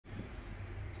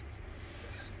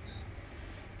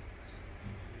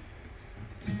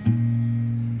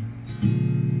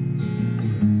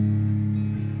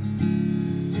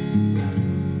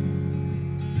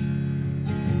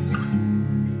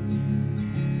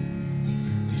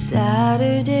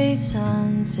Saturday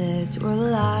sunsets were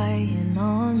lying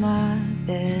on my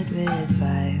bed with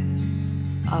 5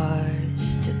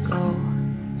 hours to go.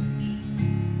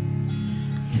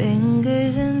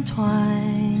 Fingers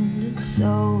entwined, it's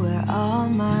so where our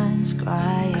minds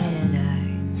crying,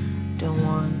 I don't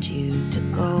want you to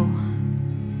go.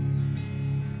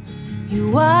 You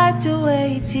wiped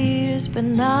away tears, but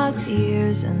not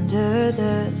fears, under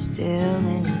the still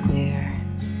and clear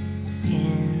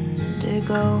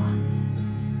indigo.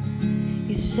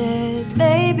 You said,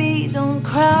 baby, don't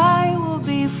cry, we'll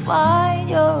be fine.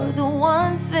 You're the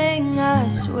one thing I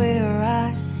swear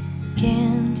I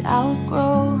can't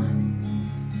outgrow.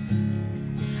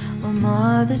 My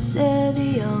mother said the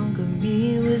younger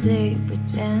me was a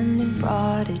pretending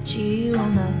prodigy. Well,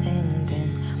 nothing then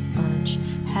much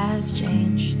has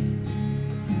changed.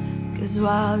 'Cause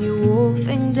while you're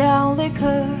wolfing down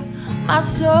liquor, my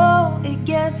soul, it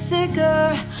gets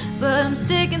sicker. But I'm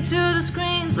sticking to the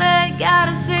screenplay.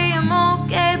 Gotta say I'm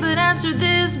okay, but answer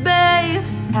this, babe.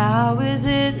 How is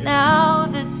it now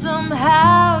that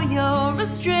somehow you're a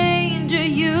stranger?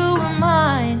 You were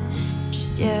mine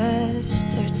just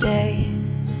yesterday.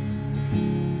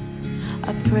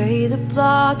 I pray the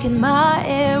block in my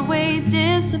airway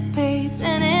dissipates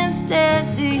and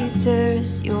instead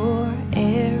deters your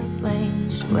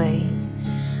airplane's way.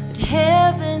 But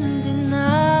heaven denied,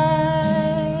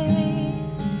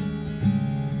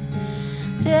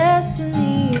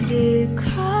 destiny did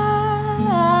cry.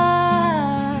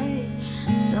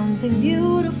 Something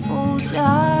beautiful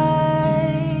died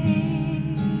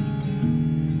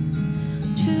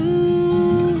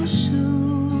too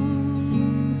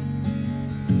soon.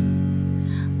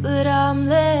 But I'm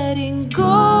letting go.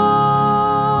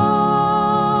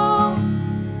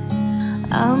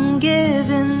 I'm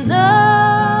giving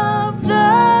up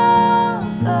the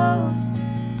ghost.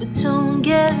 But don't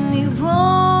get me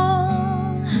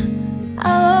wrong,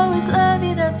 I'll always love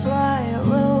you, that's why I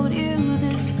wrote you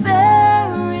this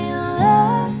very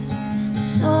last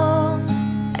song.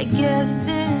 I guess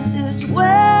this is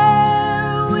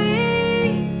where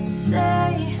we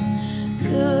say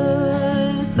goodbye.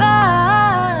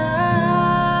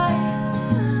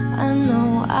 I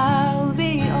know I'll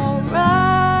be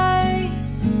alright.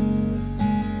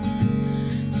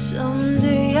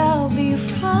 Someday I'll be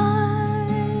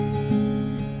fine,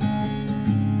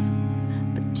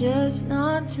 but just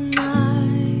not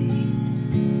tonight.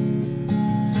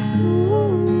 Ooh.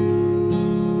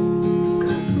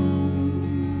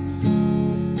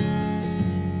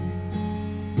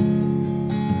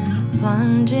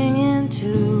 Plunging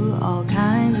into all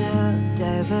kinds of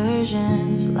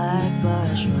diversions like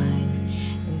blush wine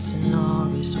and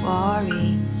sonorous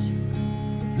worries.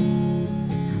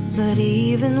 But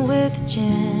even with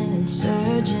gin and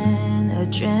surgeon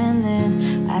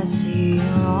adrenaline, I see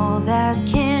you're all that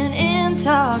can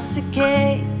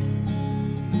intoxicate.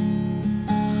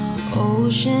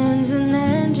 Oceans and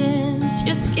engines,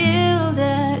 you're skilled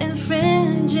at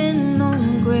infringing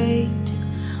on great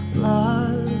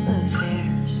love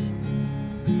affairs.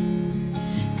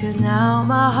 'Cause now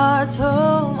my heart's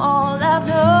home, all I've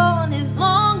known is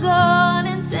long gone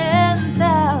and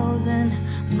 10,000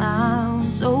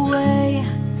 miles away.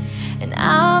 And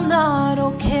I'm not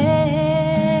okay,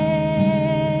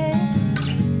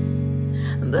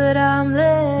 but I'm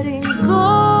letting go.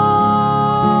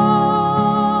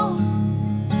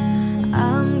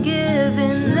 I'm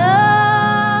giving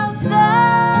up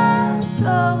the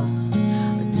ghost.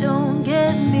 But don't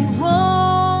get me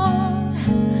wrong,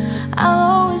 I'll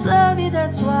always love you,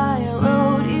 that's why I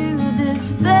wrote you this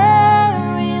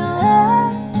very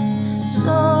last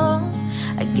song.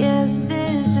 I guess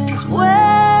this is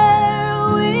where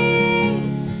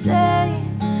we say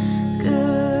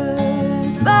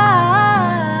goodbye.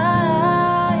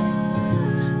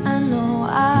 I know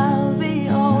I'll be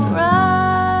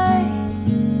alright,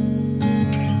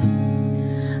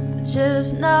 but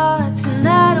just not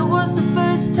tonight. It was the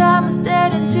first time I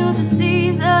stared into the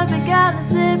seas of begotten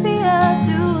sepia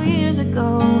 2 years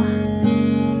ago.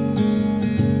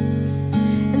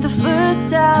 And the first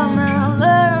time I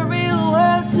learned real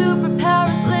world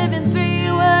superpowers live in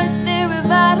 3 words. They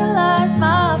revitalize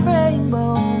my fraying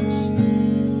bones.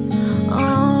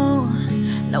 Oh,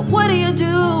 now what do you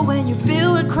do when you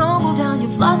feel it crumble down?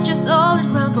 You've lost your solid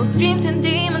ground, both dreams and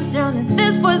demons down, and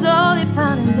this was all they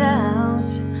found in doubt.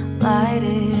 Light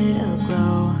it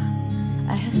aglow.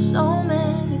 I have so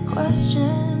many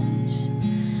questions,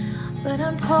 but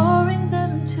I'm pouring them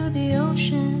into the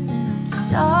ocean, and I'm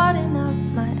starting up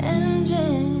my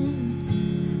engine,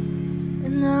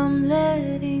 and I'm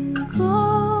letting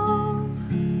go.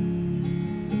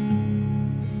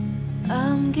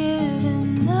 I'm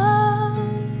giving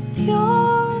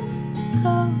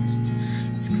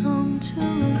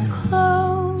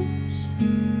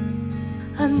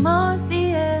mark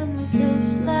the end with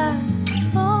this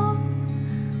last song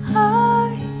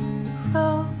I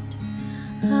wrote.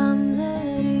 I'm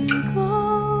letting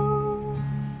go.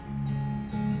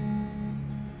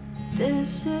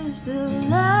 This is the